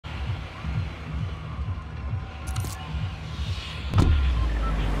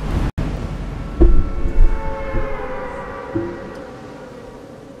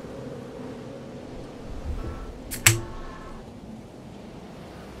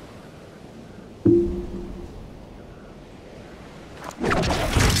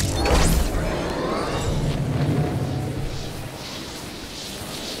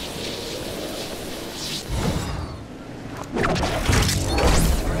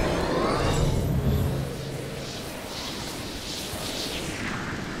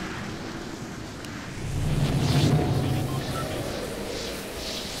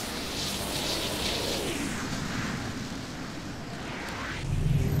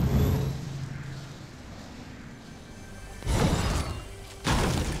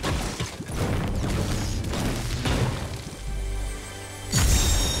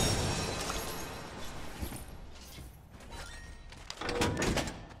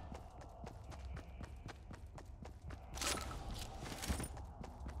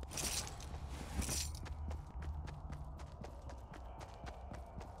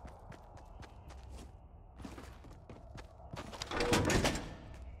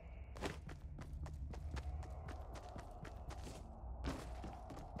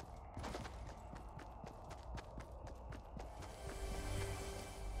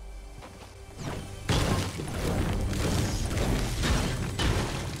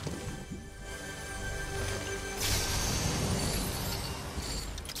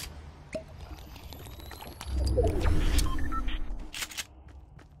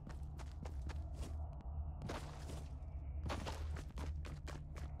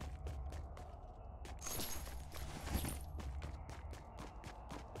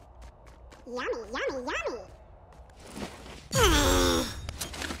Yummy, yummy, yummy.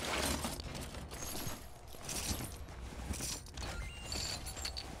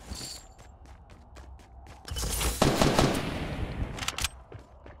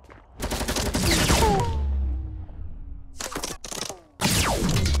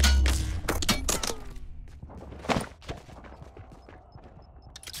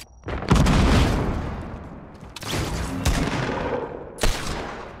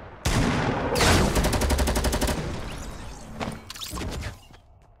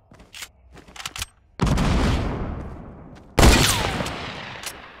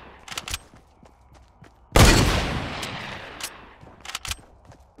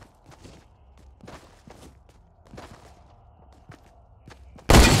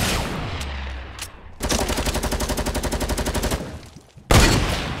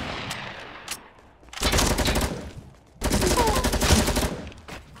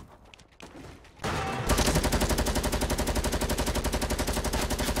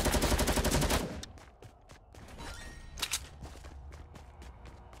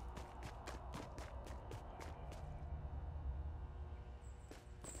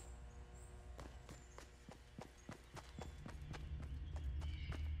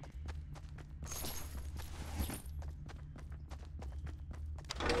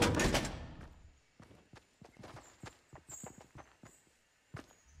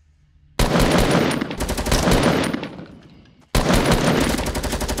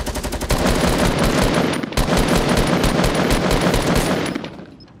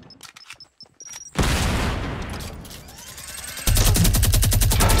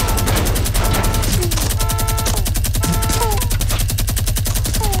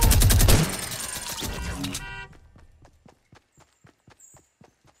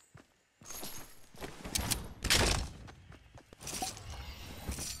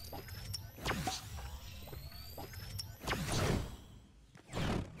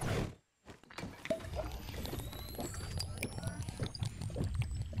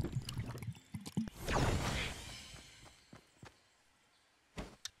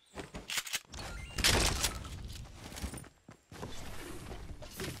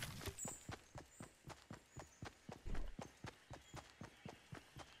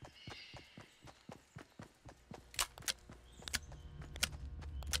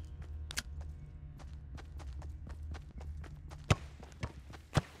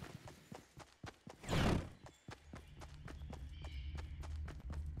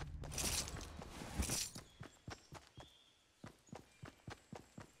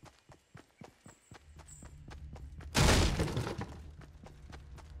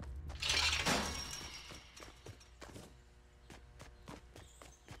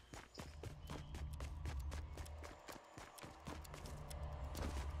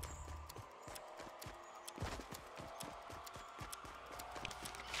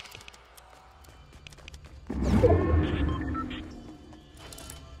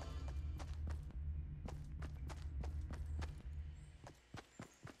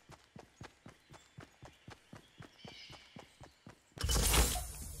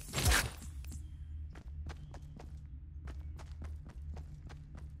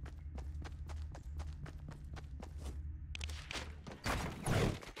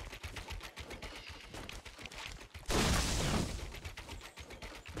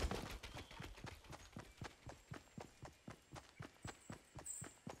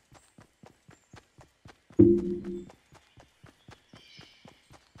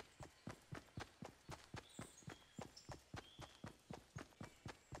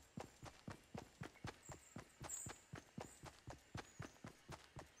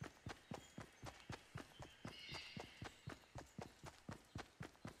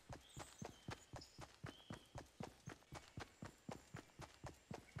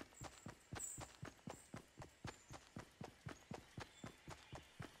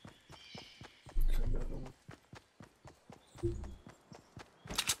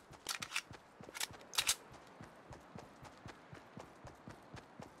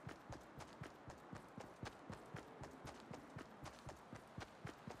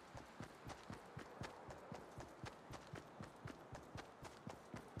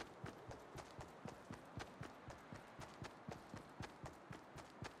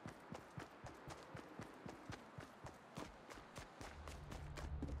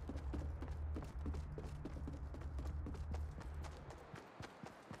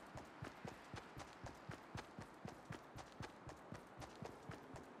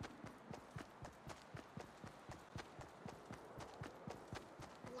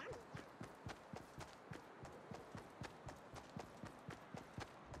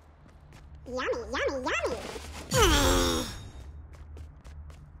 Yummy, yummy, yummy.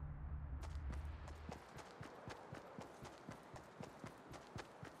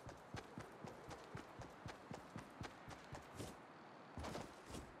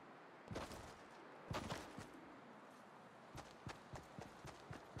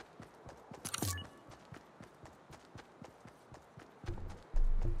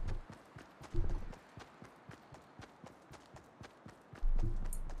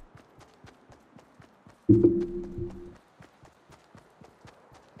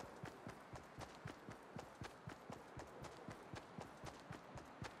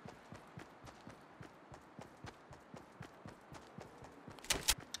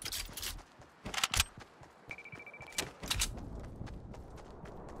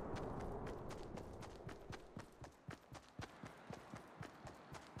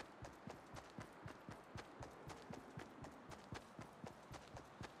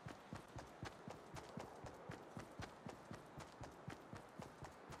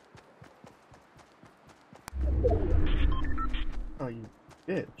 Oh, you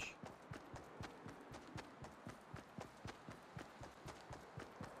bitch.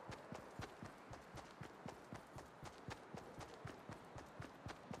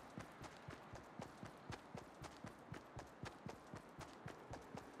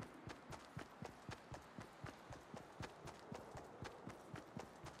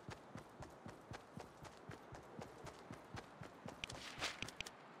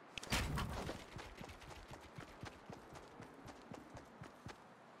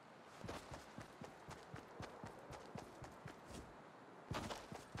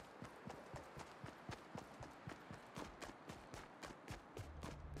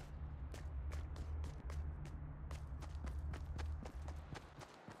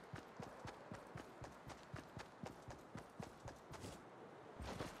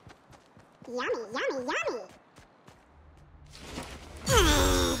 Yummy, yummy, yummy.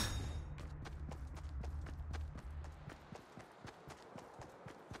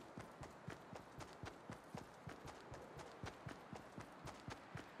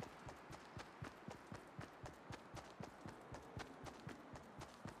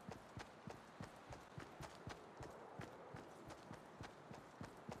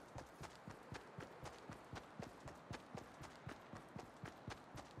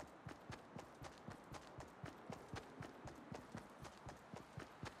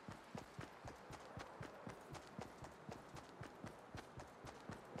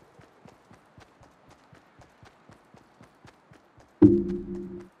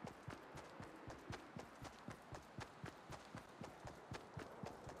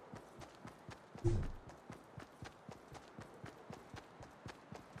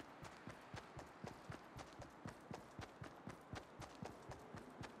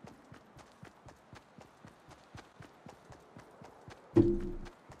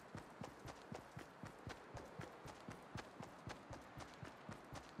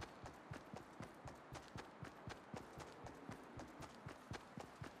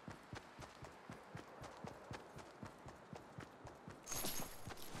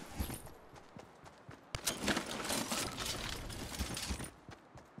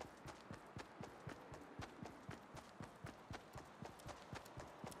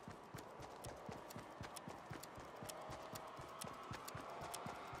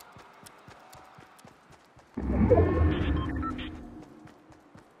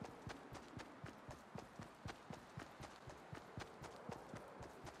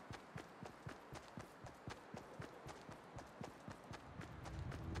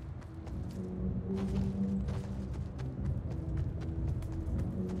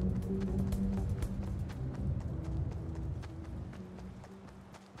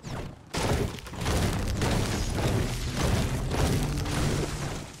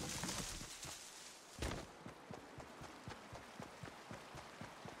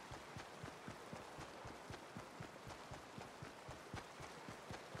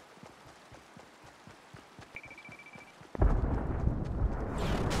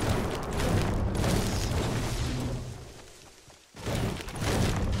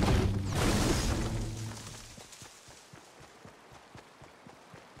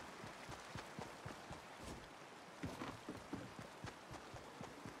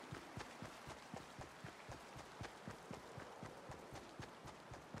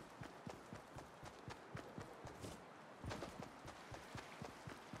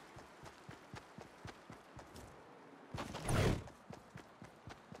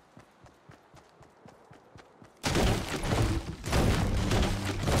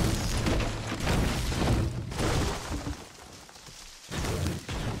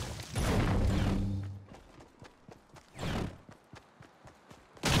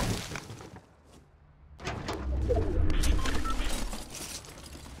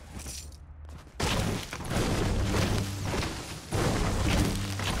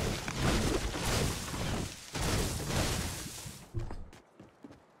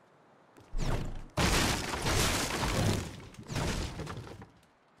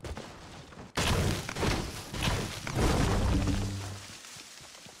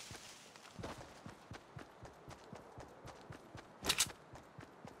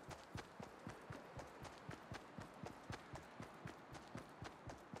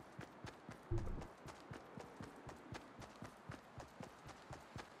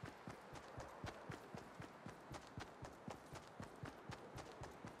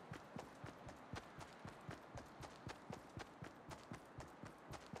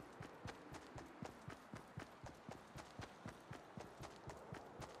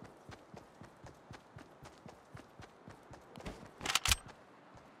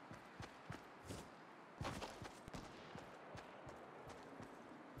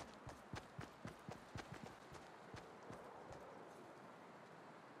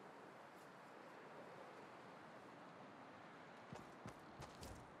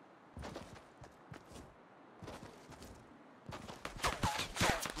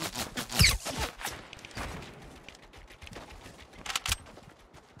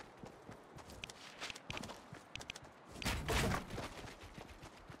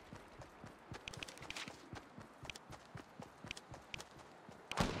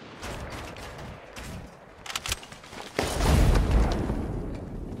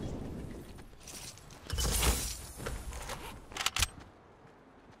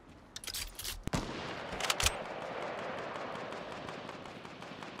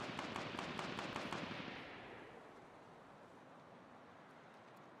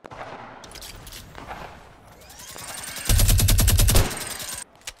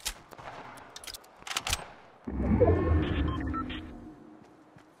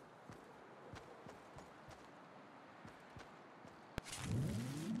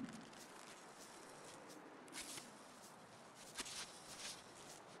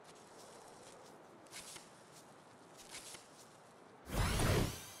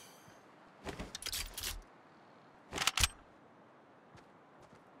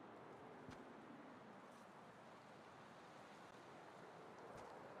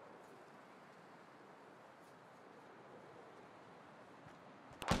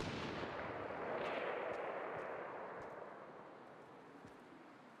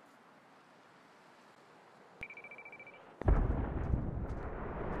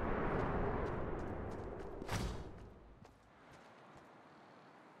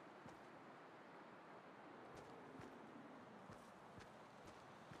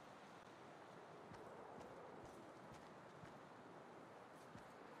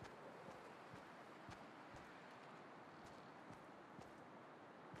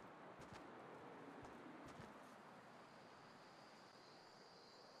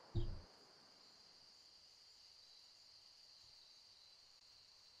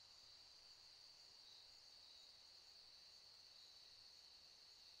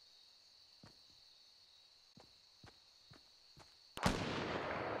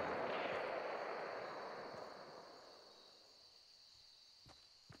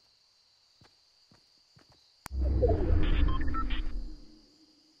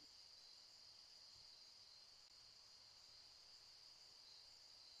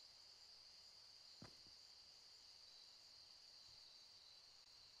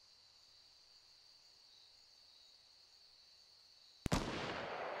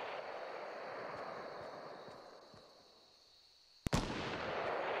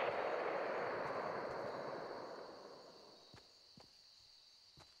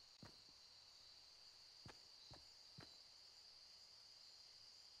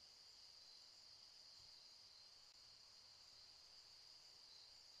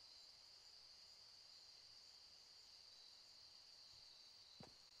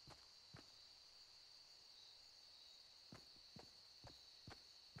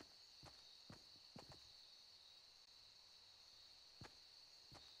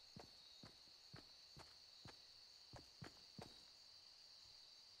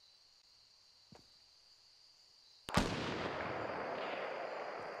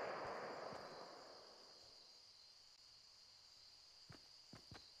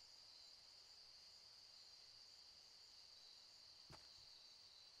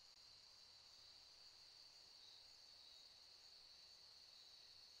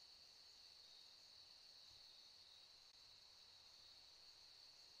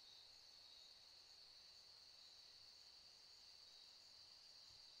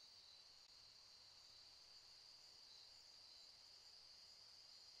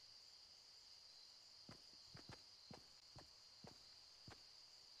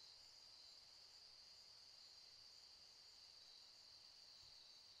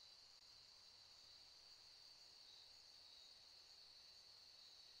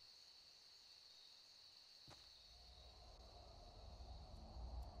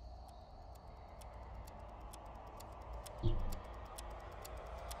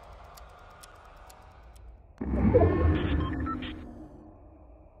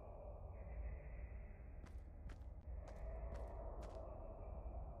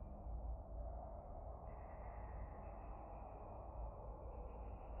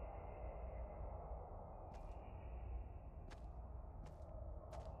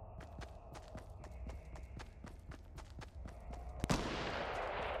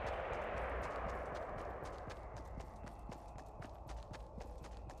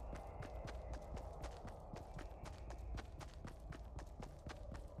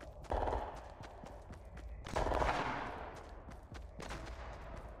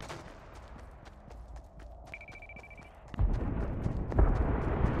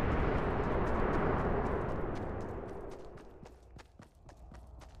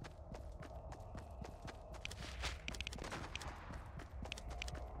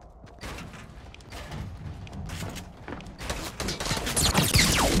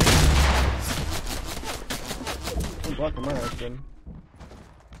 blocking my ass then.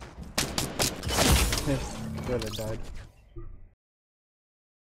 Good, I died.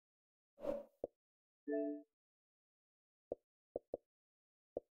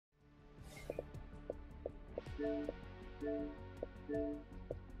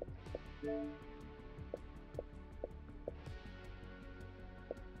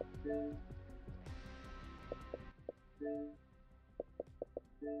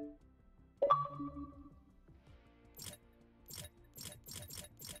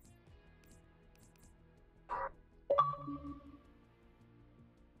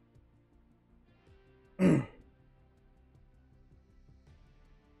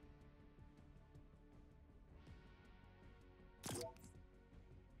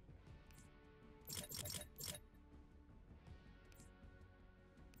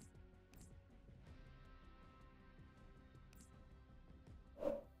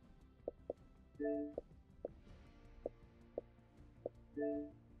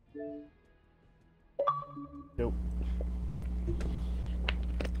 Nope.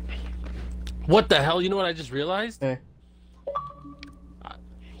 What the hell? You know what I just realized? Hey.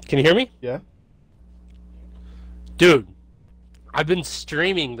 Can you hear me? Yeah? Dude, I've been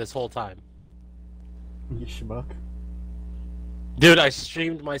streaming this whole time. You schmuck. Dude, I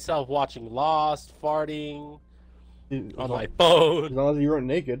streamed myself watching Lost, farting, Dude, on my as phone. long as you weren't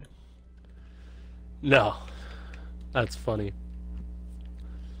naked. No. That's funny.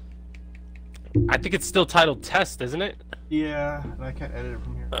 I think it's still titled Test, isn't it? Yeah, and I can't edit it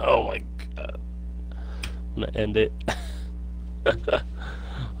from here. Oh my god. I'm gonna end it.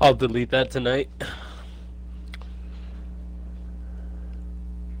 I'll delete that tonight.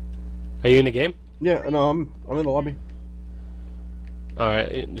 Are you in the game? Yeah, no, I'm in the lobby.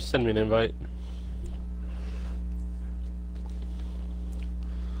 Alright, just send me an invite.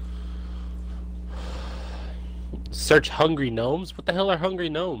 Search Hungry Gnomes? What the hell are Hungry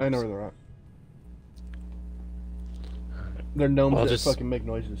Gnomes? I know where they're at. They're gnomes I'll that just- fucking make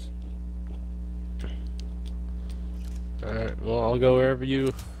noises. Alright, well, I'll go wherever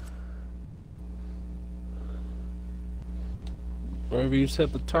you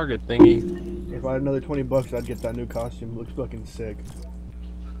set the target thingy. If I had another $20, I'd get that new costume. It looks fucking sick.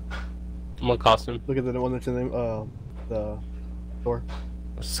 What costume? Look at the one that's in the store.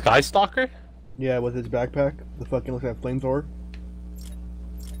 Skystalker? Yeah, with his backpack. The fucking looks like a flamethrower.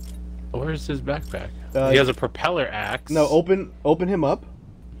 Where's his backpack? Uh, He has a propeller axe. No, open him up.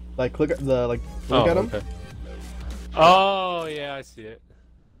 Like click the look at him. Okay. Oh yeah, I see it.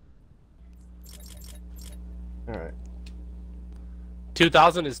 All right.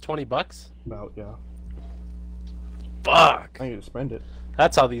 2,000 is $20. About yeah. Fuck. I need to spend it.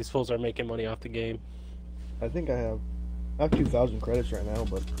 That's how these fools are making money off the game. I think I have 2,000 credits right now,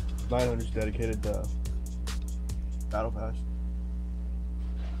 but 900 is dedicated to Battle Pass.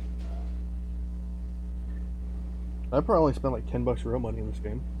 I probably only spent like $10 real money in this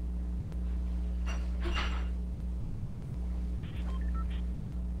game.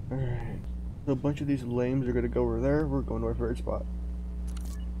 Alright. So a bunch of these lames are gonna go over there. We're going to our favorite spot.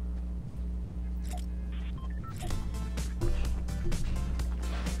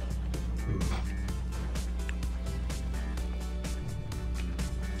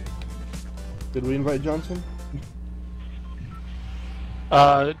 Did we invite Johnson?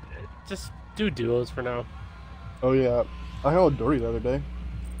 Just do duos for now. Oh yeah. I hung out with Dory the other day.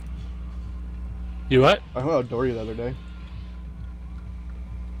 You what? I hung out with Dory the other day.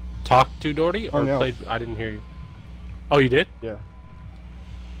 Talk to Doherty or Oh, no. played? I didn't hear you. Oh, you did? Yeah.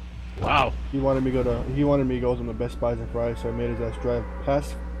 Wow. He wanted me to go to the Best Buys and Fry's, so I made his ass drive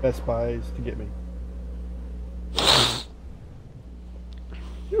past Best Buys to get me.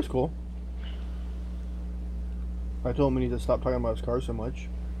 It was cool. I told him he needs to stop talking about his car so much.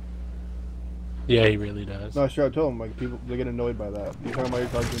 Yeah, he really does. No, I straight up told him, like, people, they get annoyed by that. You're talking about your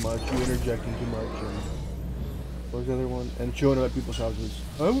car too much, you interjecting too much, and... What was the other one? And showing up at people's houses.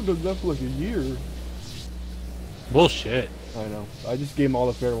 I haven't done that for like a year. Bullshit. I know. I just gave him all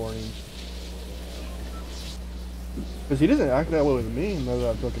the fair warnings. Because he doesn't act that way with me, none of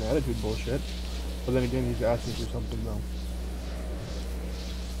that fucking attitude bullshit. But then again, he's asking for something, though.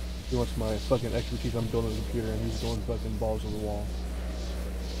 He wants my fucking expertise on building a computer, and he's going fucking balls to the wall.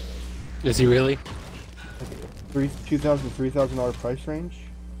 Is he really? $2,000 to $3,000 price range?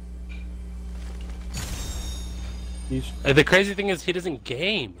 He's... The crazy thing is he doesn't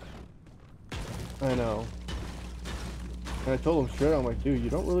game. I know. And I told him straight out, I'm like, dude, you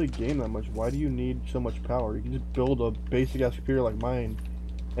don't really game that much. Why do you need so much power? You can just build a basic-ass computer like mine,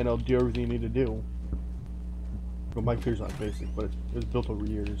 and it'll do everything you need to do. Well, my computer's not basic, but it was built over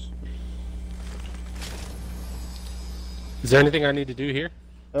years. Is there anything I need to do here?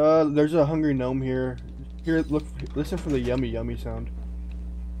 There's a hungry gnome here. Here, look, listen for the yummy yummy sound.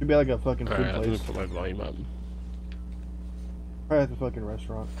 Should be like a fucking food Alright, let me place. put my volume up. Probably at the fucking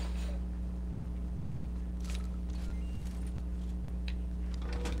restaurant.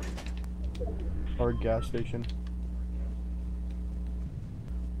 Or gas station.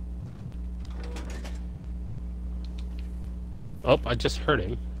 Oh, I just heard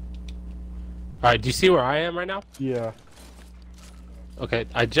him. Alright, do you see where I am right now? Yeah. Okay,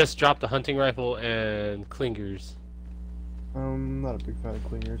 I just dropped the hunting rifle and clingers. Not a big fan of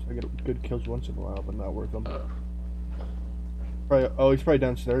cleaners. I get good kills once in a while, but not worth them. Probably. Oh, he's probably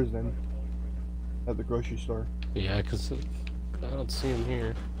downstairs then. At the grocery store. Yeah, because I don't see him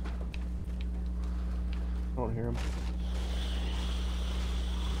here. I don't hear him.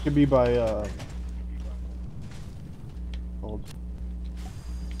 Could be by hold.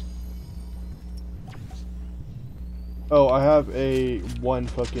 Oh, I have a one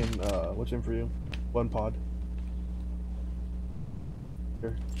fucking what's in for you? One pod.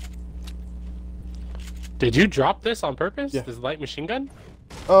 Here. Did you drop this on purpose? Yeah. This light machine gun?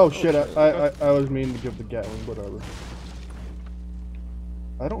 Oh shit! I was meaning to give the Gatling, whatever.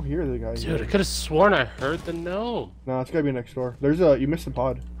 I don't hear the guy. Dude, I could have sworn I heard the gnome. No, it's gotta be next door. There's a. You missed a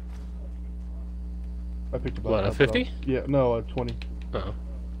pod. I picked a pod. What, a 50? Yeah, no, a 20. Oh.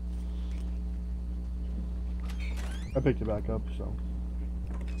 I picked it back up, so.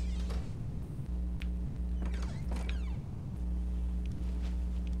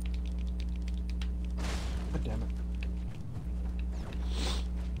 God damn it.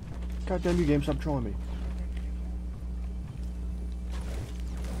 God damn you, game, stop trolling me.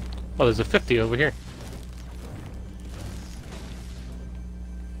 Oh, there's a 50 over here.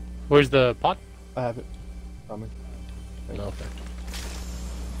 Where's the pot? I have it. On me. No, okay.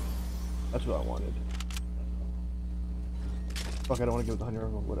 That's what I wanted. Fuck, I don't want to give it the honey or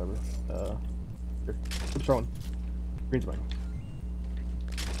whatever. Here. Keep throwing. Green's mine.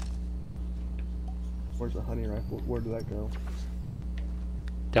 Where's the honey rifle? Where did that go?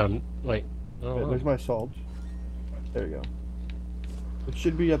 Down, wait. Oh, Yeah, there's my salt. There you go. It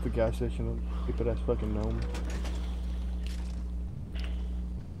should be at the gas station. Keep it as fucking gnome.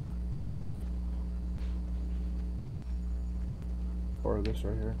 Or this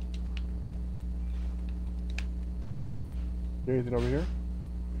right here. Is there anything over here?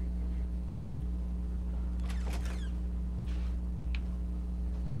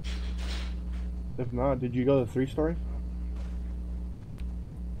 If not, did you go to the 3-story?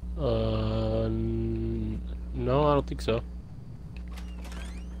 No, I don't think so.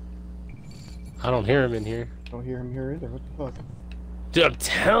 I don't hear him in here. I don't hear him here either. What the fuck? Dude, I'm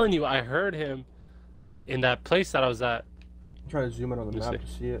telling you, I heard him in that place that I was at. I'm trying to zoom in on the Let me map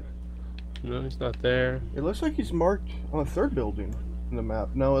to see it. No, he's not there. It looks like he's marked on the 3rd building in the map.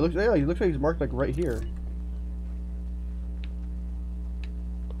 No, it looks yeah, he looks like he's marked like right here.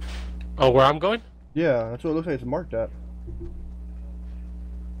 Oh, where I'm going? Yeah, that's what it looks like it's marked at.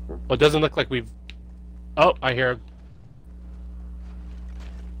 Well, it doesn't look like we've... Oh, I hear him.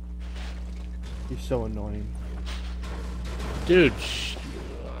 He's so annoying. Dude,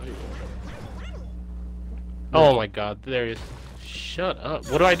 oh my god, there he is. Shut up.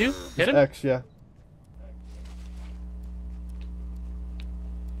 What do I do? Hit him? X, yeah.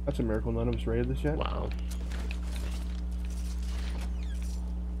 That's a miracle none of us raided this yet. Wow.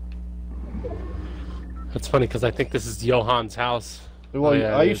 That's funny because I think this is Johan's house. Well, Oh,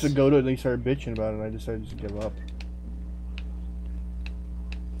 yeah, I it used to is. go to it and he started bitching about it and I decided to give up.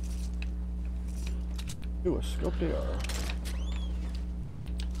 Ooh, a scope they are.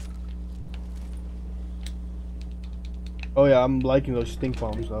 Oh yeah, I'm liking those stink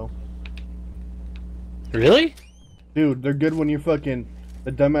bombs though. Really? Dude, they're good when you fucking...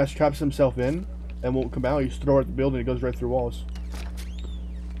 The dumbass traps himself in and won't come out. You just throw it at the building, it goes right through walls.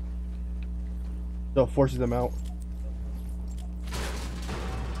 So it forces them out.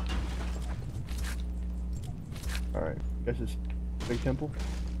 Alright, guess it's Big Temple.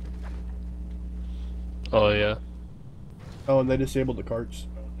 Oh, yeah. Oh, and they disabled the carts.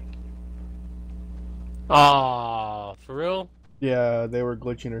 Oh, for real? Yeah, they were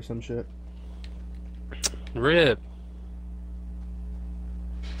glitching or some shit. RIP.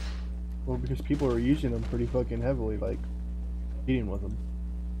 Well, because people are using them pretty fucking heavily, like, eating with them.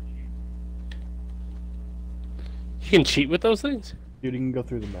 You can cheat with those things? Dude, you can go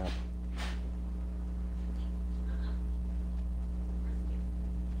through the map.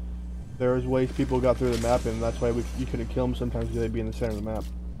 There was ways people got through the map, and that's why you couldn't kill them sometimes because they'd be in the center of the map.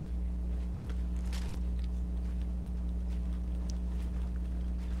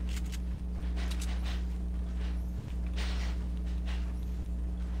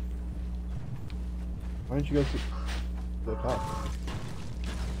 Why don't you go to the top?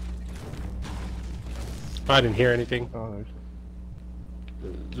 I didn't hear anything. Oh,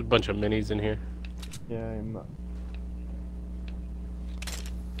 There's a bunch of minis in here. yeah, I'm not.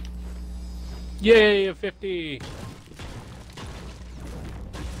 Yay, a 50!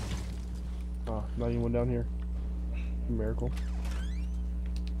 Oh, not anyone down here. Miracle.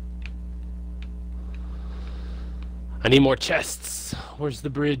 I need more chests. Where's the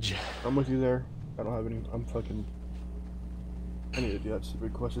bridge? I'm with you there. I don't have any. I'm fucking. I need to do that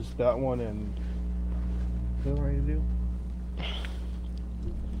stupid quest. It's that one and. What do I need to do?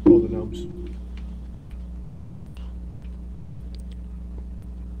 Oh, the gnomes.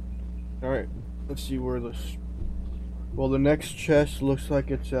 Alright, let's see where this. Well, the next chest looks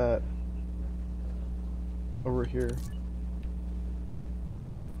like it's at. Over here.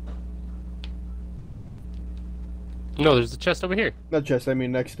 No, there's a chest over here. Not chest, I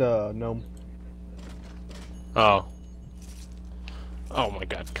mean next gnome. Oh. Oh my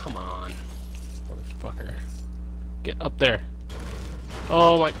god, come on. Motherfucker. Get up there.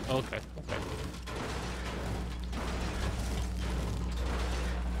 Oh my. Okay, okay.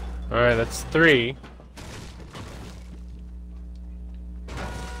 Alright, that's 3.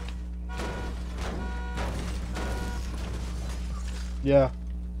 Yeah.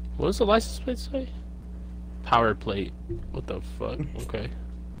 What does the license plate say? Power plate. What the fuck? Okay.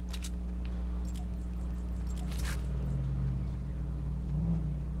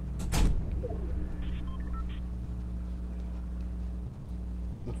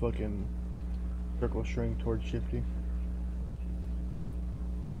 The fucking circle string towards Shifty.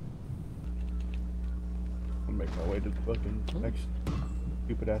 I'll make my way to the fucking next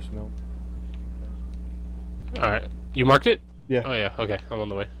stupid ass gnome. Alright. You marked it? Yeah. Oh yeah, okay. I'm on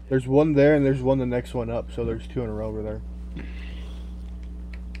the way. There's one there and there's one the next one up, so there's 2 in a row over there.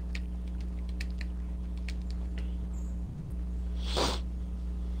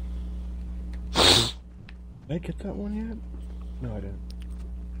 Did I get that one yet? No, I didn't.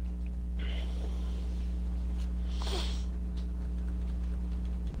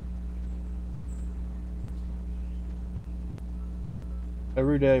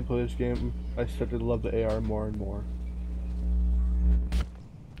 Every day I play this game, I start to love the AR more and more.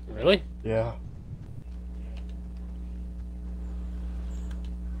 Really? Yeah.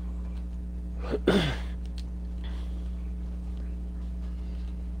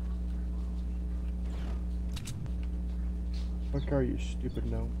 What car, you stupid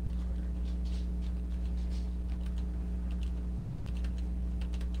gnome?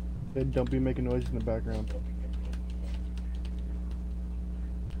 Hey, don't be making noise in the background.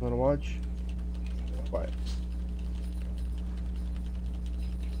 Wanna watch? Quiet.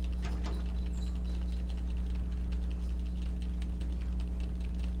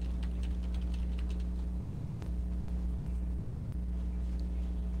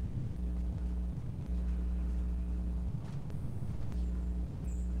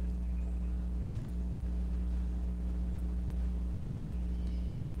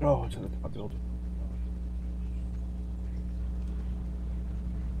 Oh, it's in the top build.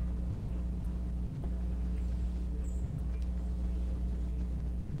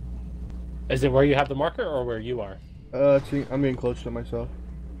 Is it where you have the marker or where you are? See, I'm getting close to myself.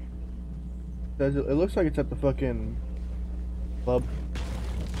 It looks like it's at the fucking club.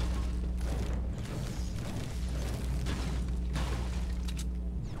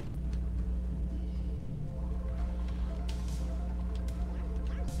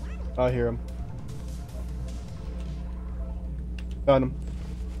 I hear him. Got him.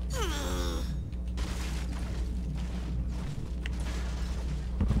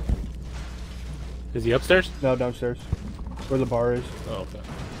 Is he upstairs? No, downstairs. Where the bar is. Oh, okay.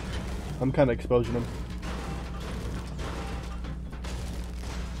 I'm kind of exposing him.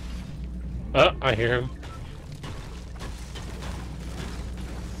 Oh, I hear him.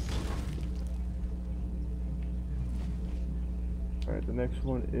 Alright, the next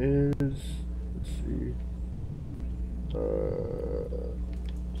one is... Let's see.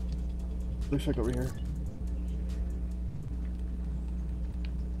 Looks like over here.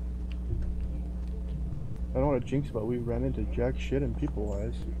 I don't want to jinx, but we ran into jack shit and people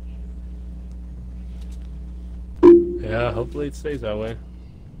wise. Yeah, hopefully it stays that way.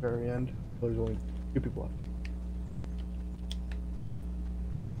 Very end. There's only 2 people left.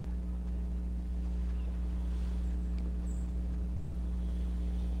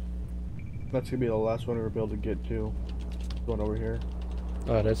 That's gonna be the last one we're able to get to. Going over here.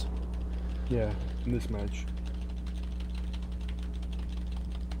 Oh, it is? Yeah, in this match.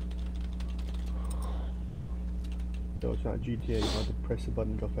 So it's not GTA, you have to press the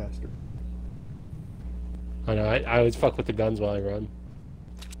button and go faster. I know. I always fuck with the guns while I run.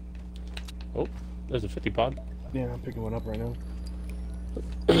 Oh, there's a 50 pod. Yeah, I'm picking one up right now.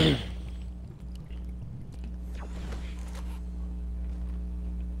 You're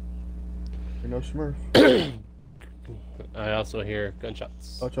no Smurf. I also hear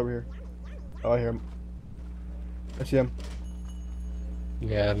gunshots. Oh, it's over here. Oh, I hear him. I see him.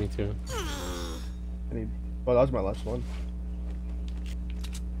 Yeah, me too. I need. Oh, that was my last one.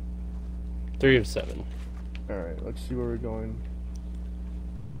 3 of 7. Alright, let's see where we're going.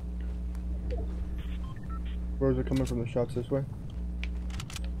 Where is it coming from? The shots this way?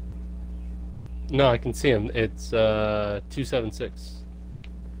 No, I can see him. It's 276.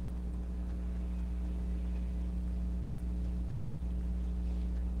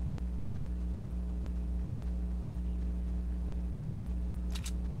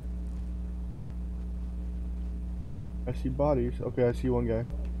 I see bodies. Okay, I see one guy.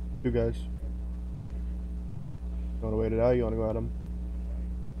 2 guys. You wanna wait it out? You wanna go at him?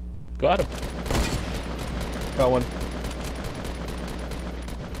 Got him. Got one.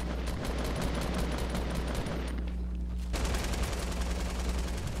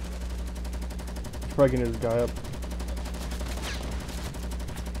 He's probably getting his guy up.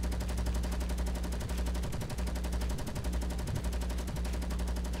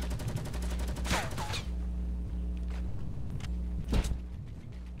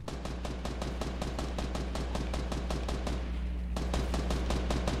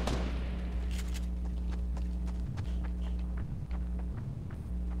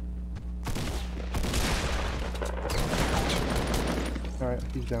 Alright,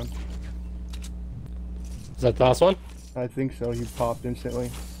 he's down. Is that the last one? I think so. He popped instantly.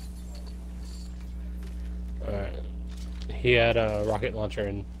 Alright. He had a rocket launcher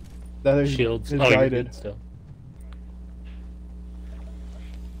and That is shields. His Oh, you're guided. good still.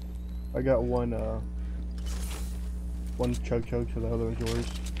 I got one chug chug, so the other one's yours.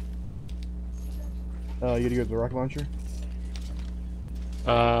 You gotta go with the rocket launcher?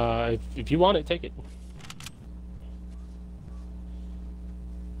 If you want it, take it.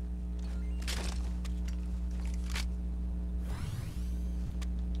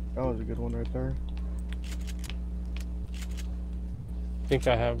 That was a good one right there. I think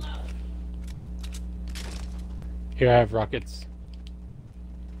I have. Here, I have rockets.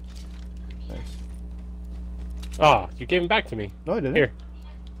 Nice. Ah, you gave them back to me. No, I didn't. Here.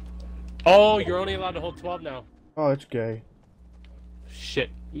 Oh, you're only allowed to hold 12 now. Oh, it's gay.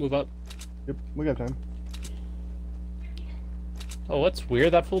 Shit. Move up. Yep, we got time. Oh, what's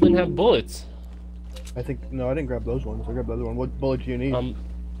weird? That fool didn't have bullets. I think no, I didn't grab those ones. I grabbed the other one. What bullet do you need?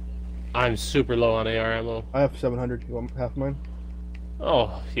 I'm super low on AR ammo. I have 700. You want half mine?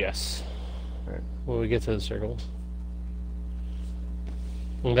 Oh, yes. Alright. When we get to the circle.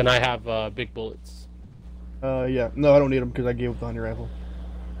 And then I have big bullets. Yeah. No, I don't need them because I gave up the hunting rifle.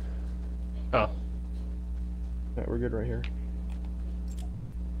 Oh. Alright, we're good right here.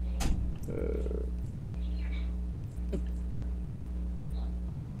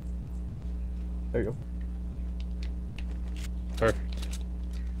 There you go. Perfect.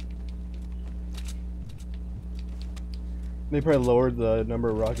 They probably lowered the number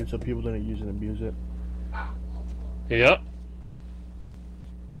of rockets so people didn't use and abuse it. Yep.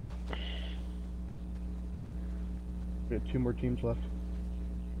 We have 2 more teams left.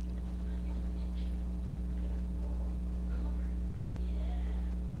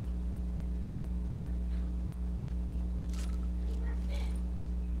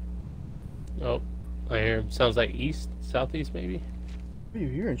 Oh, I hear him. Sounds like east, southeast, maybe. What are you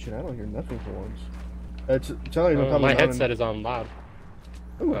hearing, shit? I don't hear nothing for once. It's sounds like he's on top of My the mountain. headset is on loud.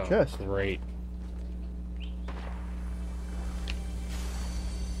 Ooh, Oh, chest. great.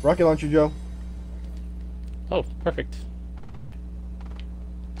 Rocket launcher, Joe. Oh, perfect.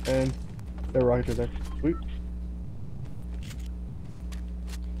 And there are rockets right there. Sweet.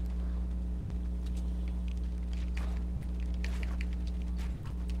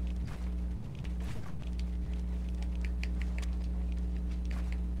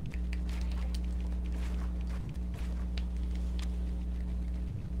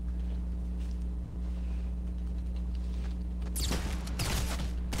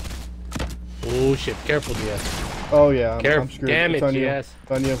 Oh shit, careful, DS. Oh yeah, I'm Careful. screwed. Damn It's it, on you. DS.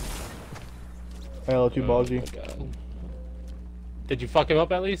 It's on you. I got a little too ballsy. My God. Did you fuck him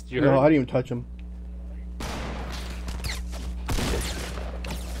up at least? You No, heard? I didn't even touch him.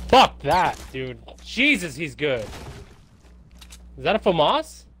 Fuck that, dude. Jesus, he's good. Is that a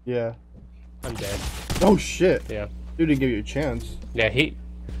FAMAS? Yeah. I'm dead. Oh shit. Yeah. Dude didn't give you a chance. Yeah,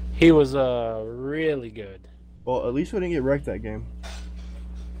 he was really good. Well, at least we didn't get wrecked that game.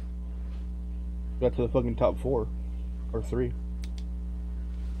 Got to the fucking top 4 or 3.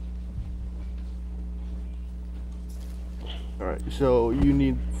 All right, so you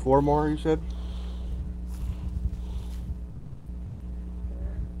need 4 more. You said.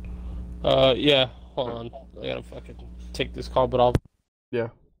 Yeah. Hold on. I gotta fucking take this call, but I'll. Yeah.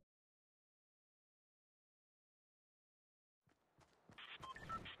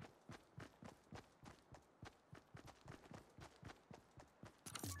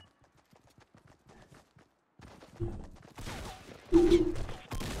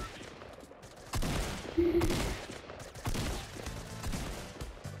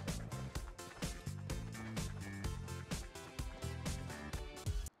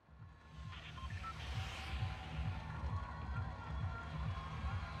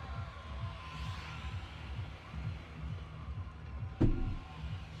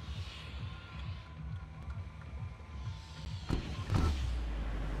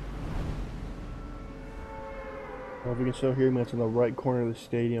 Well, if you can still hear me, it's in the right corner of the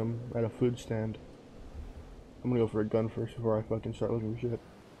stadium at a food stand. I'm gonna go for a gun first before I fucking start looking for shit.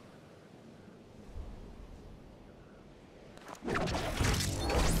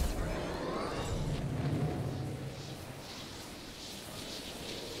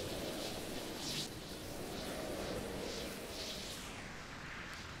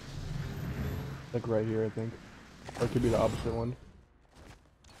 Like right here, I think. Or it could be the opposite one.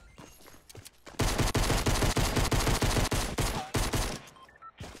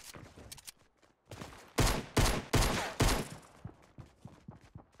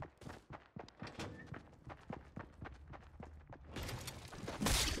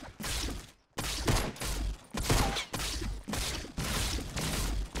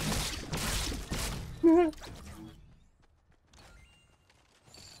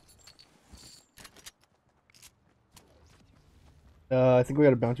 I think we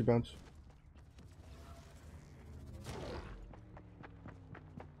got a bouncy bounce.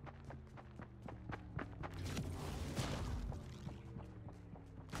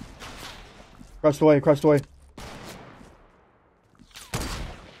 Across the way, across the way.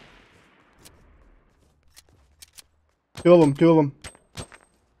 Two of them, two of them.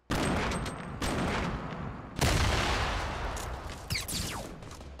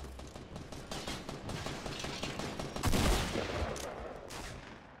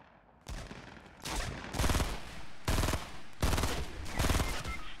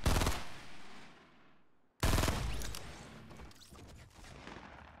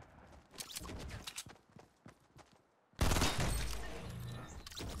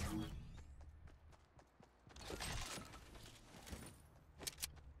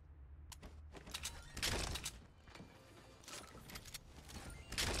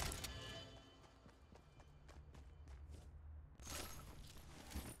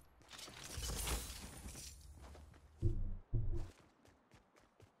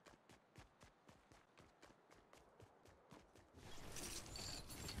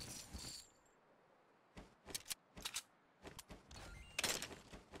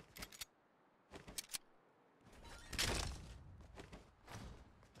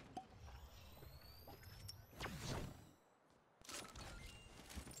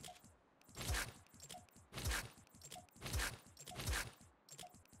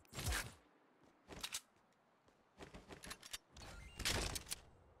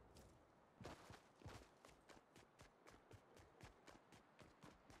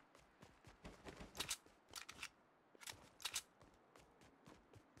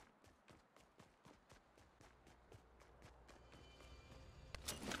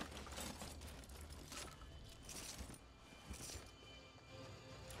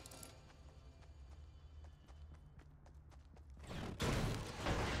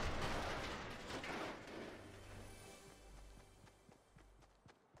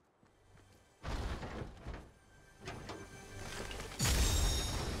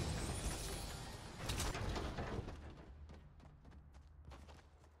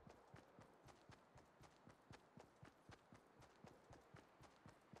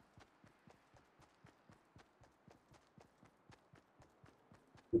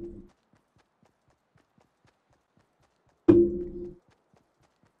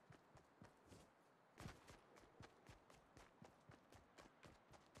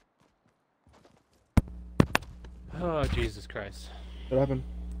 Oh, Jesus Christ. What happened?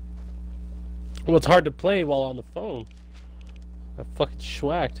 Well, it's hard to play while on the phone. I fucking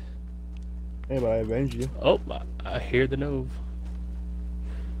schwacked. Hey, but I avenged you. Oh, I hear the Nove.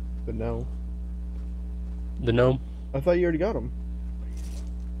 But no. The gnome. I thought you already got him.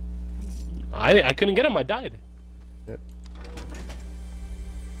 I couldn't get him. I died. Yep.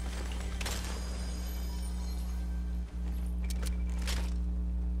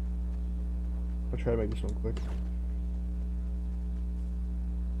 try to make this one quick.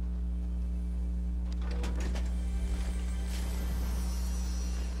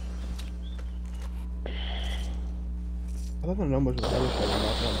 I thought the numbers were the other side,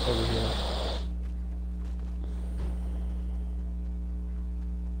 not over here.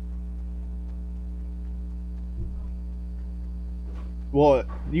 Well,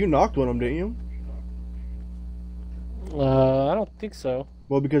 you knocked one of them, didn't you? I don't think so.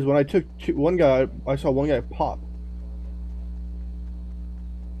 Well, because when I took one guy, I saw one guy pop.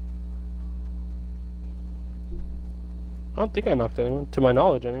 I don't think I knocked anyone, to my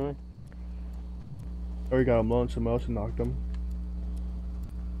knowledge, anyway. Or he got him low and someone else and knocked him.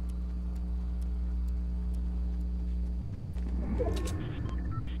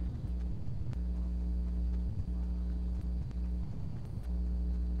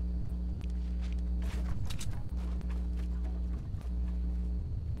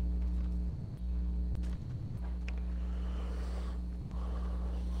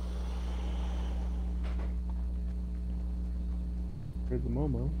 Here's the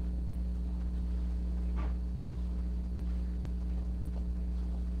Momo.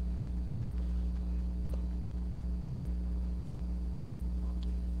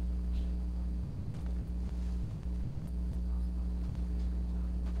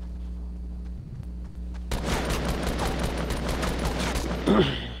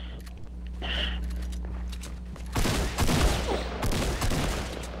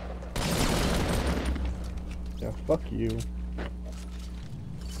 Yeah, fuck you.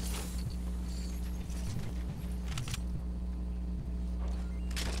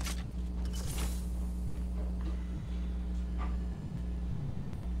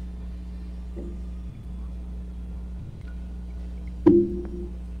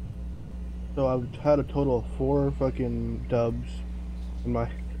 So I've had a total of 4 fucking dubs in my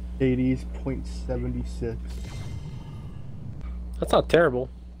 80s.76. That's not terrible.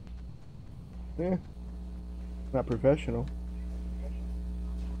 Yeah. Not professional.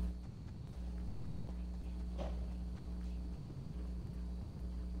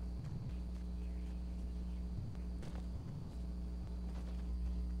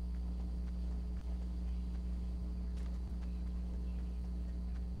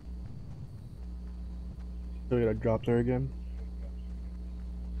 So we gotta drop there again.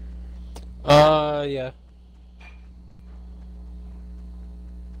 Yeah.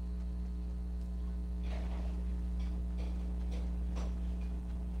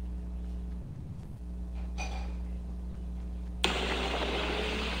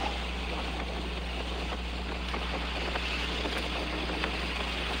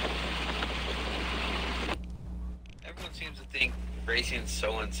 Everyone seems to think racing is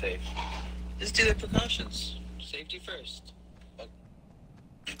so unsafe. Just do the precautions. Safety first.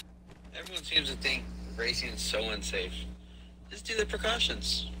 Everyone seems to think racing is so unsafe. Just do the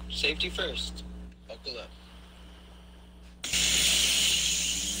precautions. Safety first. Buckle up.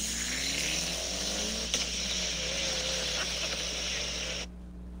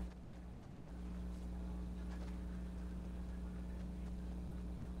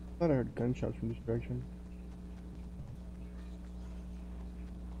 I thought I heard gunshots from this direction.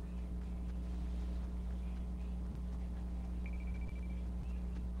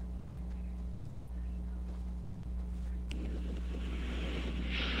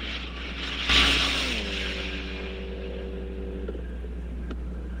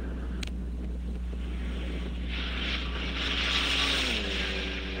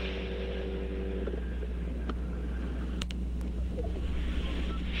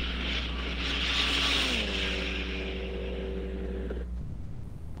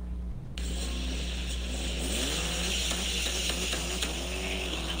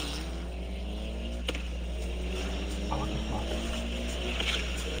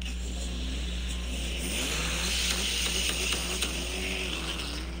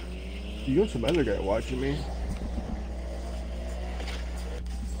 You and some other guy watching me.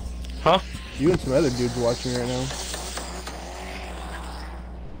 Huh? You and some other dudes watching right now.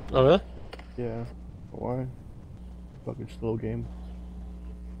 Oh, really? Yeah. Why? Fucking slow game.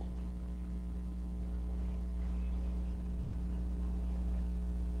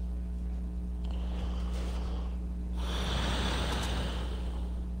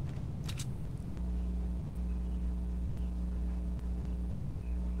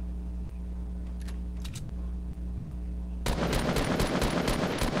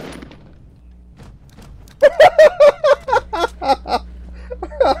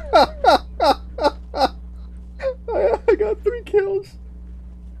 I got 3 kills.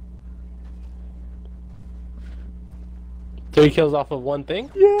 3 kills off of one thing?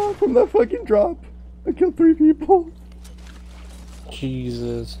 Yeah, from that fucking drop. I killed 3 people.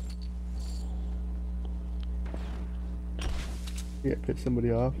 Jesus. Yeah, piss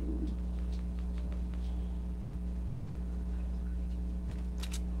somebody off.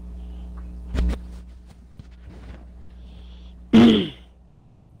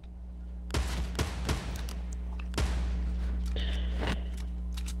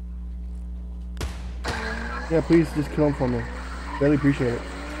 Yeah, please just kill him for me. Really appreciate it.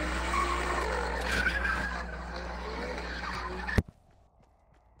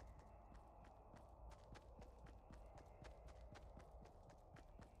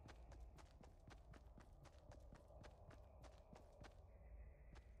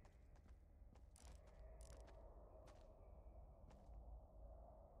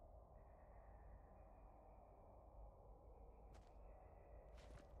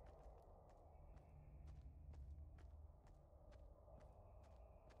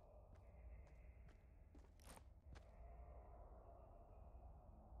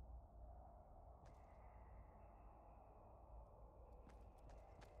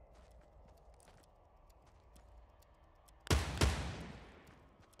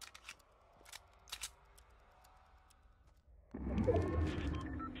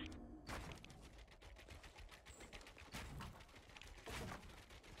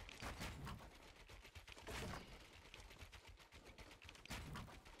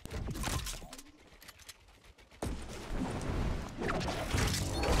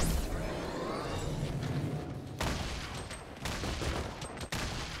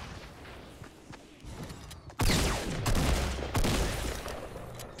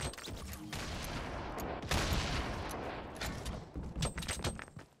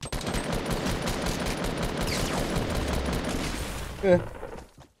 Yeah.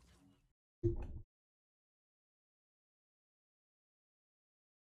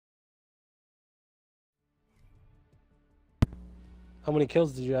 How many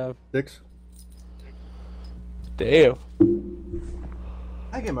kills did you have? 6. Damn.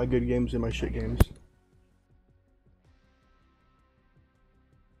 I get my good games and my shit games.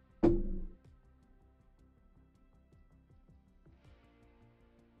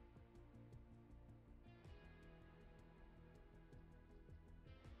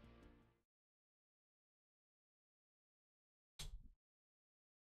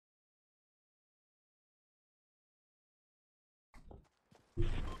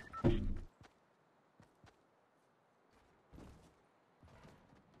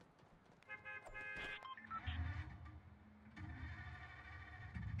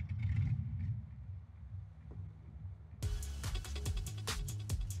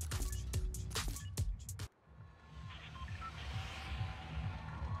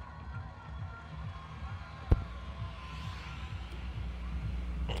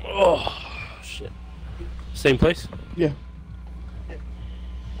 Oh, shit. Same place? Yeah.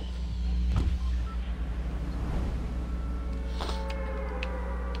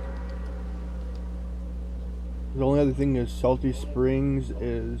 The only other thing is Salty Springs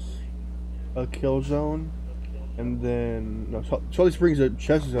is a kill zone, and then no, Salty Springs is a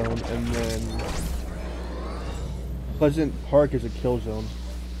chest zone, and then Pleasant Park is a kill zone.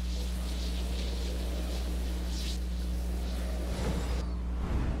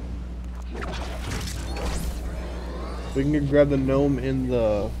 We can grab the gnome in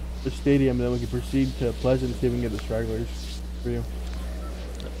the stadium, and then we can proceed to Pleasant and see if we can get the stragglers for you.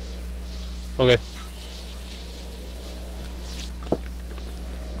 Okay.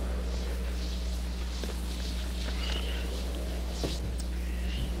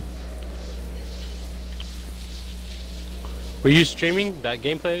 Were you streaming that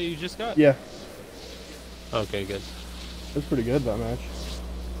gameplay you just got? Yeah, Okay, good. that's pretty good, that match.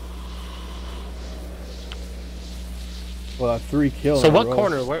 Well, 3 kills. So in a what row.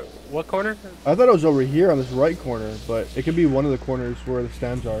 corner? What corner? I thought it was over here on this right corner, but it could be one of the corners where the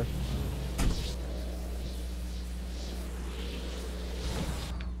stands are.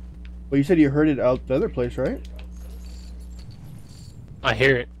 Well, you said you heard it out the other place, right? I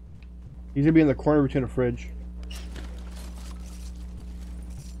hear it. He's gonna be in the corner between a fridge.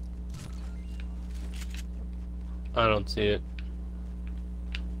 I don't see it.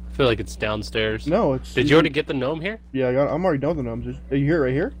 I feel like it's downstairs. No, it's. Did you already get the gnome here? Yeah, I'm already done with the gnomes. You hear it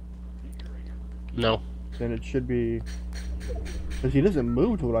right here? No. Then it should be. Because he doesn't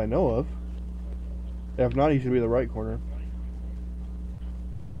move to what I know of. If not, he should be in the right corner.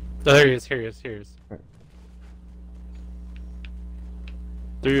 Oh, there he is. Here he is. Here he is. Alright.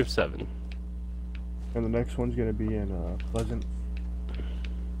 3 of 7. And the next one's gonna be in Pleasant.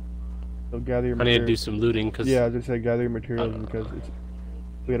 So gather your I need to do materials. some looting because Yeah, I was gonna say gather your materials because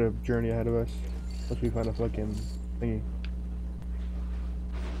we got a journey ahead of us. Unless we find a fucking thingy.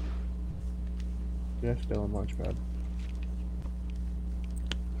 Yeah, still on launchpad.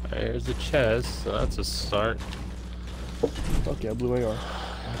 There's a chest, so that's a start. Fuck yeah, blue AR.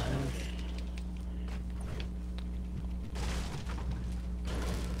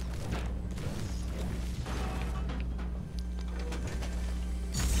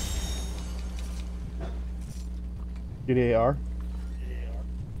 Get the AR?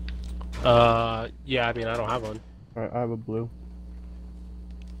 Yeah, I mean, I don't have one. Alright, I have a blue.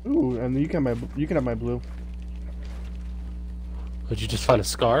 Ooh, and you can have my blue. Would you just find a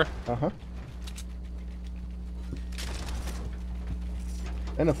scar? Uh-huh.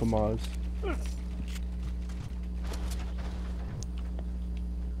 And a FAMAS.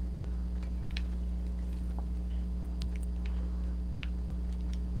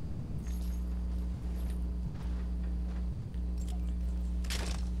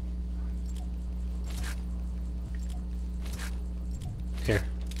 Here.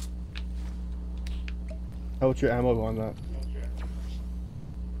 How what's your ammo on that?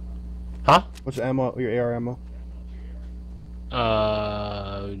 Huh? What's your ammo, your AR ammo?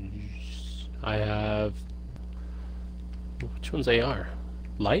 I have... Which one's AR?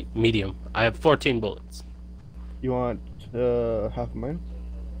 Light? Medium. I have 14 bullets. You want half of mine?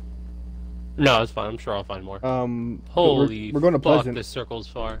 No, it's fine. I'm sure I'll find more. We're going to fuck, Pleasant. this circle's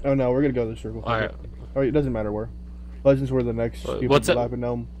far. Oh no, we're gonna go to the circle. Alright. Oh, it doesn't matter where. Pleasant's where the next What's it? Lab and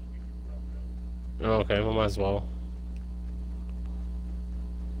Gnome. Okay, well, might as well.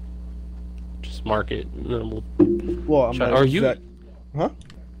 Just mark it, and then we'll... Well, I'm Try- not are you- exact- Huh?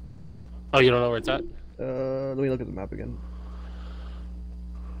 Oh, you don't know where it's at? Let me look at the map again.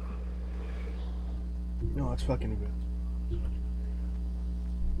 No, it's fucking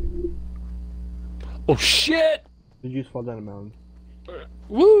good. Oh, shit! Did you just fall down a mountain?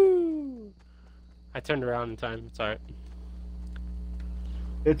 Woo! I turned around in time. It's alright.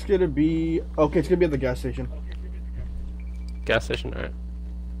 It's gonna be okay. It's gonna be at the gas station. Gas station, alright.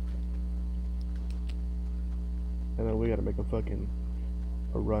 And then we gotta make a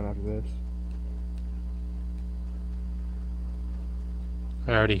run after this.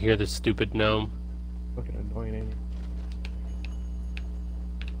 I already hear this stupid gnome. Fucking annoying, ain't it?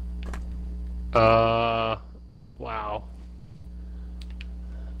 Wow.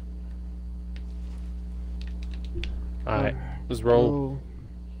 Alright, let's roll. Oh.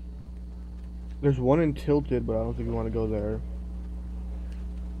 There's one in Tilted, but I don't think we want to go there.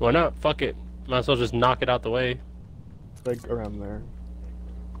 Why not? Fuck it. Might as well just knock it out the way. Like around there.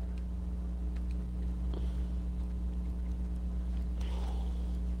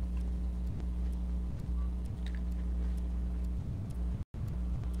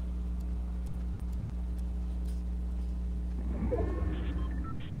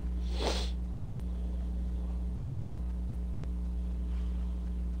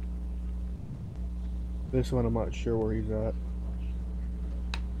 This one I'm not sure where he's at.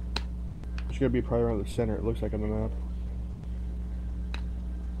 It's gonna be probably around the center, it looks like on the map.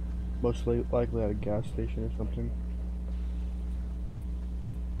 Most likely at a gas station or something.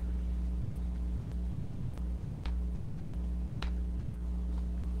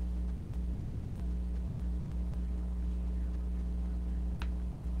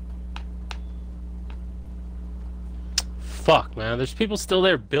 Fuck, man. There's people still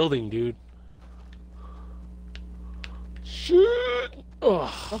there building, dude. Shit! Ugh.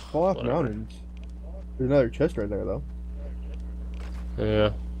 Fall off Whatever. mountains. There's another chest right there though.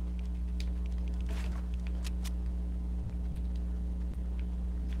 Yeah.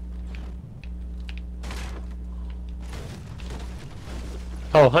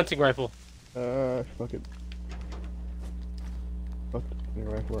 Oh, hunting rifle. Fuck it. Fuck the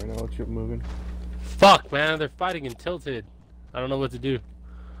rifle right now, let's get moving. Fuck, man. They're fighting in Tilted. I don't know what to do.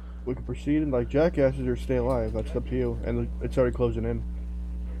 We can proceed and like jackasses or stay alive, that's up to you. And it's already closing in.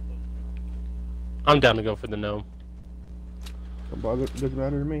 I'm down to go for the gnome. Don't bother, doesn't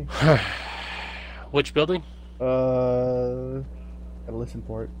matter to me. Which building? Gotta listen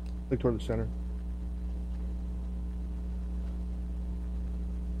for it. Look toward the center.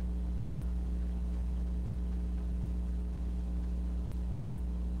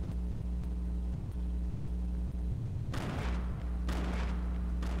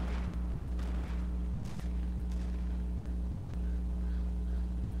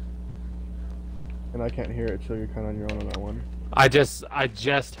 And I can't hear it, so you're kind of on your own on that one. I just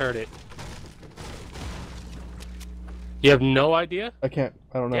heard it. You have no idea? I can't.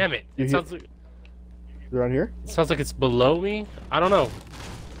 I don't know. Damn it! You It sounds like around here? it's below me. I don't know.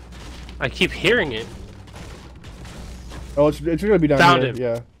 I keep hearing it. Oh, it's gonna be down Found here. him.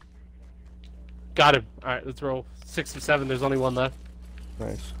 Yeah. Got him. Alright, let's roll. 6 of 7, there's only one left.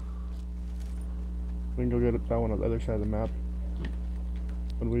 Nice. We can go get that one on the other side of the map.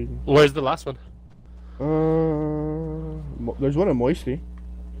 When we... Where's the last one? There's one in Moisty.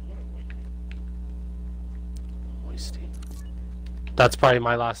 Moisty. That's probably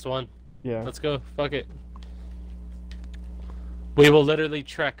my last one. Yeah. Let's go. Fuck it. We will literally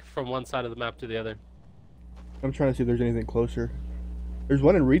trek from one side of the map to the other. I'm trying to see if there's anything closer. There's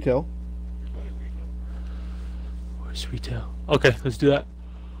one in retail. Where's retail? Okay, let's do that.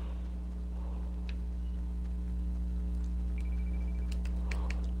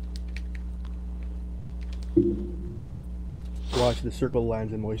 Watch, the circle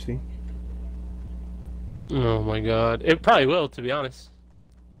lands in Moisty. Oh my god. It probably will, to be honest.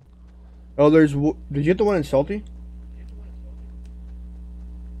 Oh, there's... Did you get the one in Salty?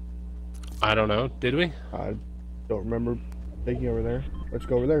 I don't know. Did we? I don't remember taking over there. Let's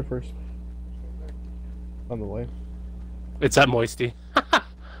go over there first. On the way. It's at Moisty.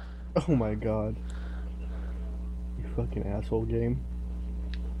 Oh my god. You fucking asshole game.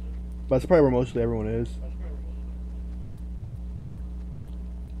 That's probably where mostly everyone is.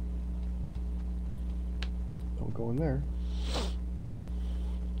 Don't go in there.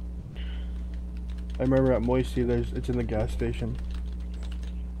 I remember at Moisty, it's in the gas station.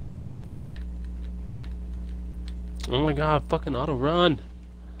 Oh my god, fucking auto run.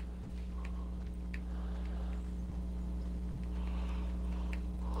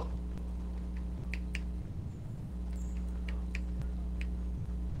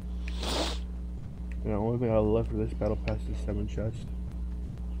 The only thing I have left for this battle pass is 7 chests.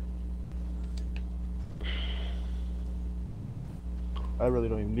 I really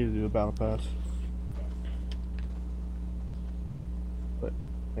don't even need to do a battle pass. But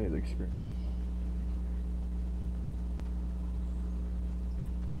I need the experience.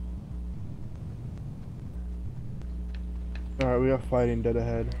 Alright, we got fighting dead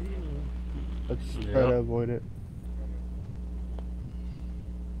ahead. Let's try to avoid it.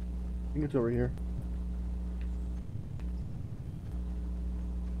 I think it's over here.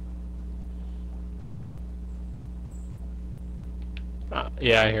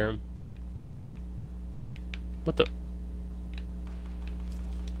 Yeah, I hear him. What the?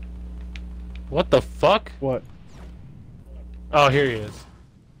 What the fuck? What? Oh, here he is.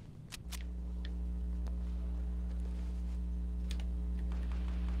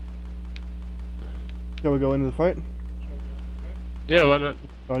 Shall we go into the fight? Yeah, why not?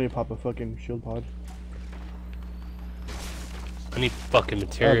 I need to pop a fucking shield pod. I need fucking I have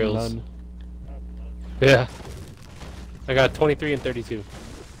materials. none. Yeah. I got 23 and 32.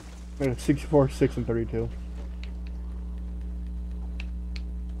 I got 64, 6, and 32.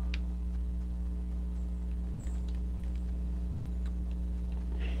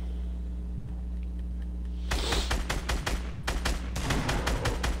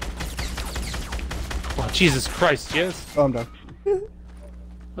 Oh, Jesus Christ, yes. Oh, I'm done.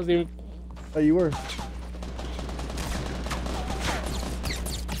 Wasn't even... Oh, you were.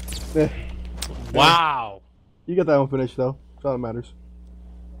 Eh. Wow. You got that one finished, though. That's all that matters.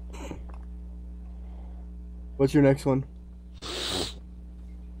 What's your next one?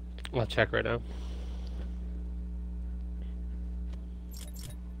 I'll check right now.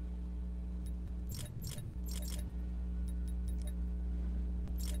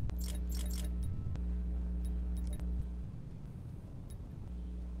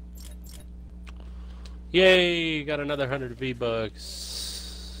 Yay! Got another 100 V-Bucks.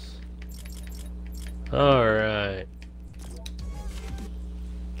 Alright.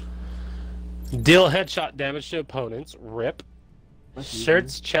 Deal headshot damage to opponents. RIP.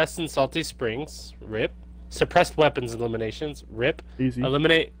 Shirts, chests, and salty springs. RIP. Suppressed weapons eliminations. RIP. Easy.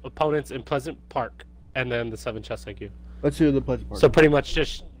 Eliminate opponents in Pleasant Park. And then the 7 chests IQ. Let's do the Pleasant Park. So pretty much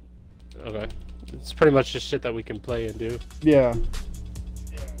just... Okay. It's pretty much just shit that we can play and do. Yeah.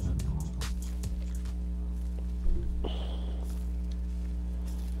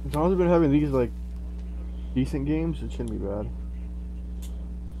 As long as we've been having these, like, decent games, it shouldn't be bad.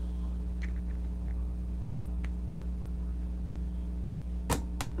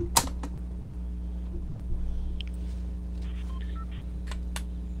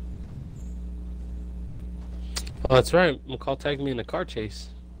 Oh, that's right. McCall tagged me in a car chase.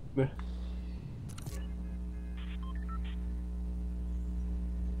 Yeah.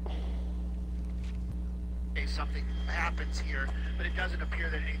 Something happens here, but it doesn't appear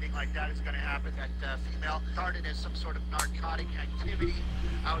that anything like that is going to happen. That female started as some sort of narcotic activity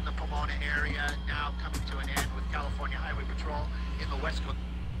out in the Pomona area, now coming to an end with California Highway Patrol in the West Coast.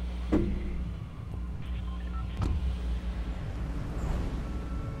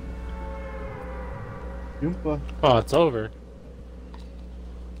 Yoompa. Oh, it's over.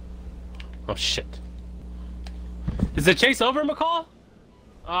 Oh shit. Is the chase over, McCall?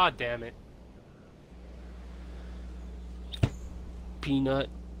 Ah, damn it. Peanut.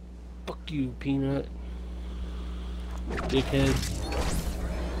 Fuck you, Peanut. Dickhead.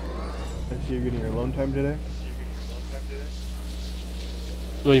 I see you're getting your alone time today.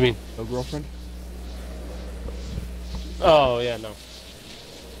 What do you mean? No girlfriend? Oh, yeah, no.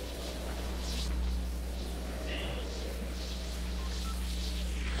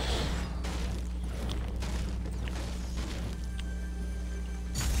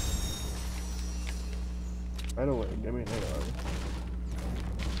 Right away, give me an AR.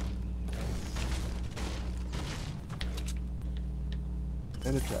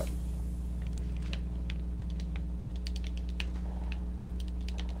 And a trap.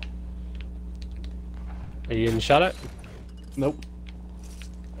 Are you getting shot at? Nope.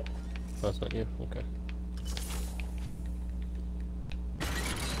 That's not you. Okay.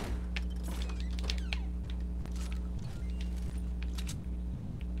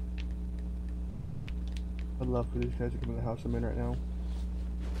 I'd love for these guys to come in the house I'm in right now.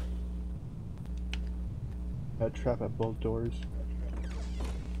 A trap at both doors.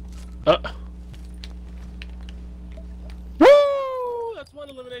 Woo! That's one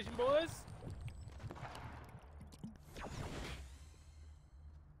elimination, boys.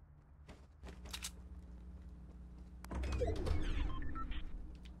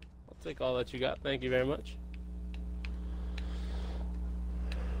 I'll take all that you got. Thank you very much.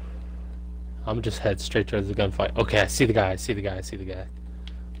 I'm just head straight towards the gunfight. Okay, I see the guy. I see the guy. I see the guy.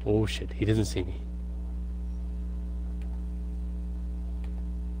 Oh shit, he doesn't see me.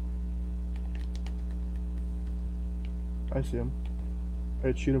 I see him.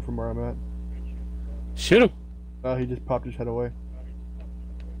 I'd shoot him from where I'm at. Shoot him. Oh, he just popped his head away.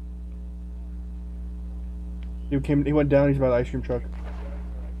 He went down, he's by the ice cream truck.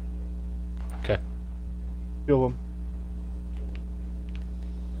 Okay. Kill him.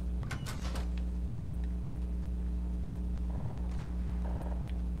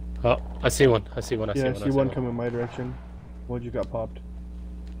 Oh, I see one. I see one. I see Yeah, one. I see one coming my direction. One just got popped.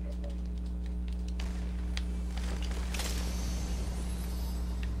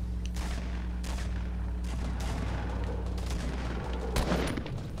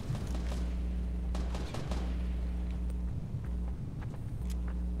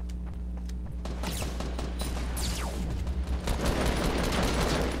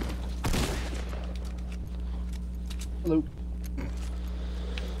 Hello.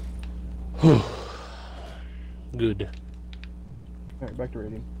 Good. Alright, back to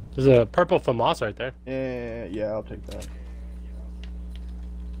raiding. There's a purple FAMAS right there. Yeah, I'll take that.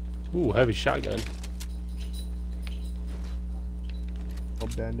 Ooh, heavy shotgun. Oh,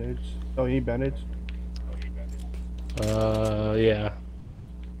 band-aids. Oh, you need band-aids? Yeah.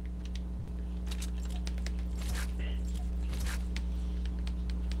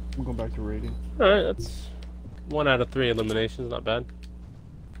 I'm going back to raiding. Alright, that's 1 out of 3 eliminations. Not bad.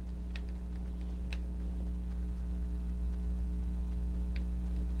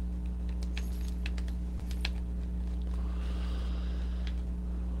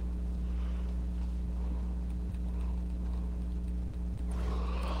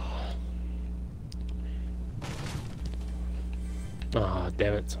 Aw, oh,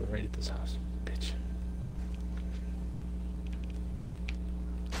 damn it. Someone raided this house. Bitch.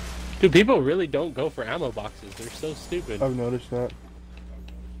 Dude, people really don't go for ammo boxes. They're so stupid. I've noticed that.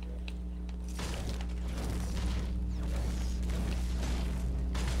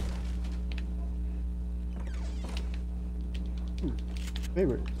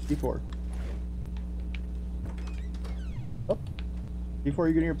 Favorite, C4. Oh. C4,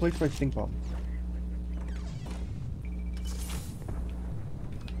 you're getting replaced by stink bomb.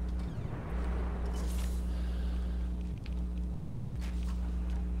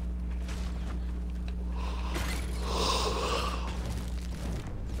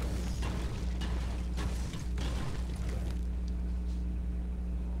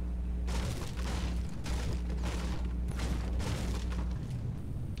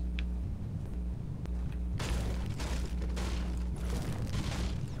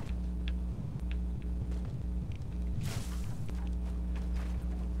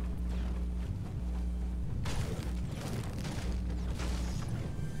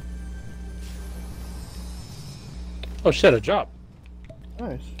 Oh shit, a drop.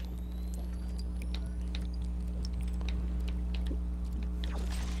 Nice.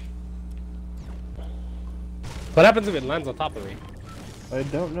 What happens if it lands on top of me? I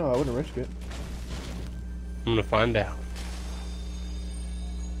don't know, I wouldn't risk it. I'm gonna find out.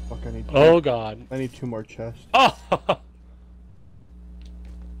 Fuck, I need. Oh god. I need 2 more chests. Oh.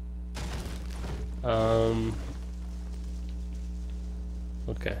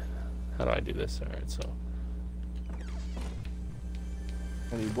 Okay. How do I do this? All right, so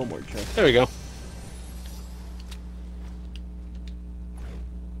I need 1 more chest. there we go.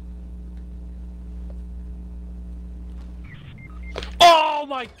 Oh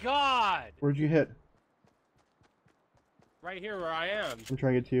my god! Where'd you hit? Right here where I am. I'm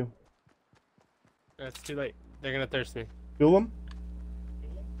trying to get to you. It's too late. They're gonna thirst me. Kill them?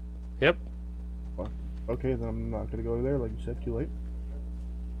 Yep. Okay, then I'm not gonna go there, like you said, too late.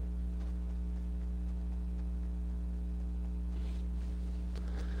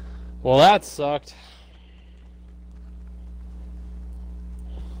 Well, that sucked.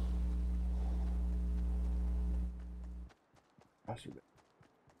 Bastard.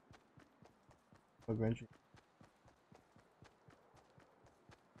 Adventure.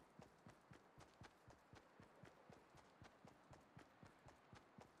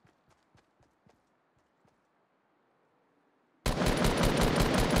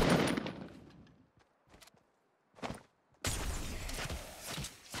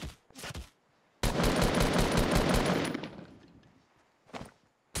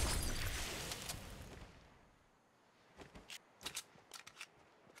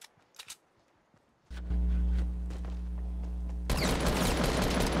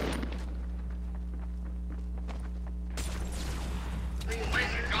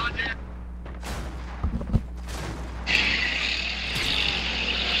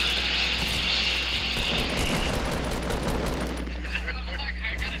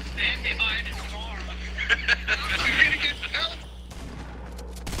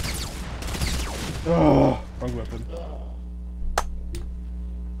 Oh, wrong weapon.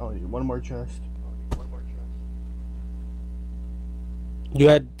 Oh, I need 1 more chest. You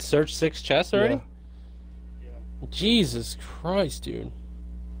had searched 6 chests already? Yeah. Jesus Christ, dude.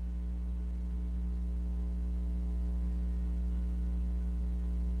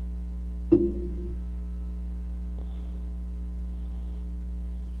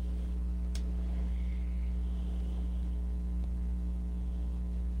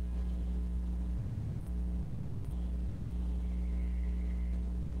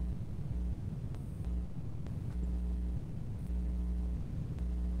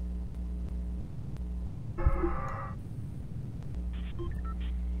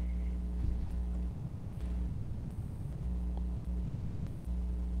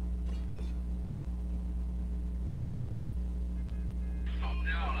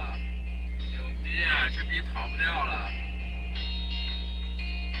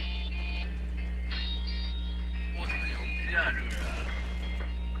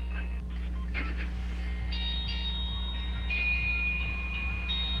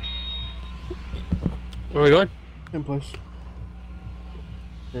 Where are we going? In place.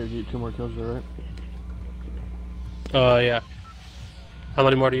 There, you get 2 more kills there, right? Yeah. How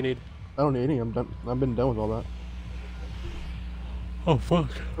many more do you need? I don't need any, I'm done. I've been done with all that. Oh,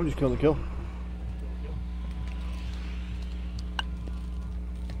 fuck. I'm just killing the kill.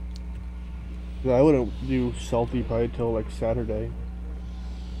 Yeah, I wouldn't do salty probably till like Saturday.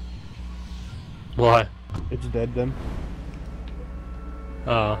 Why? It's dead then.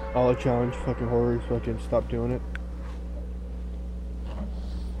 All the challenge fucking horrors fucking stop doing it.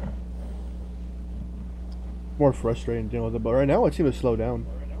 More frustrating dealing with it, but right now it seems to slow down.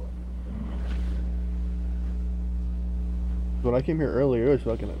 When I came here earlier, it was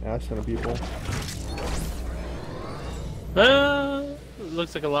fucking an ass ton of people.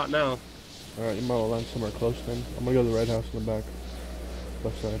 Looks like a lot now. Alright, you might well land somewhere close then. I'm gonna go to the red house in the back.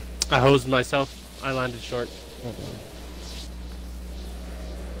 Left side. I hosed myself. I landed short. Okay.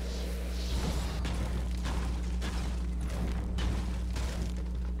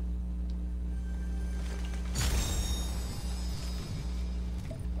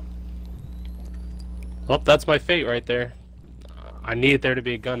 Well, that's my fate right there. I need there to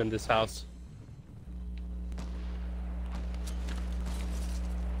be a gun in this house.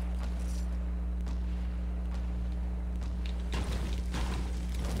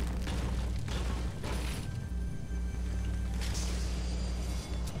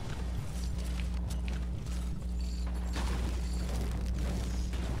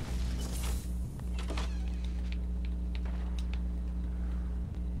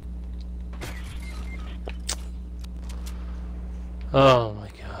 Oh my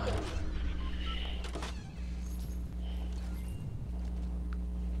god.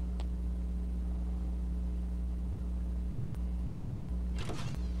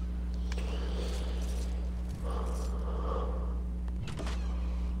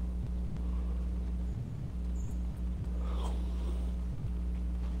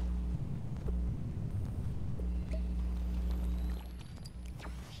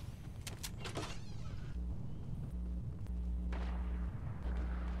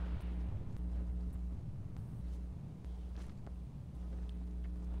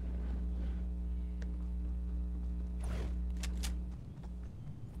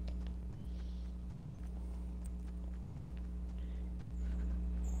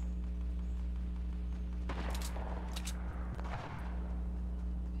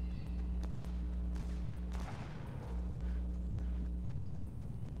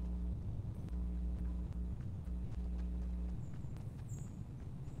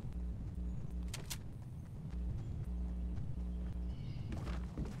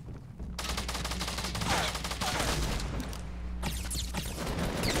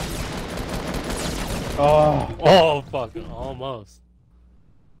 Oh. Oh, fuck. Almost.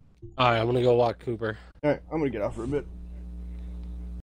 Alright, I'm gonna go walk Cooper. Alright, I'm gonna get out for a bit.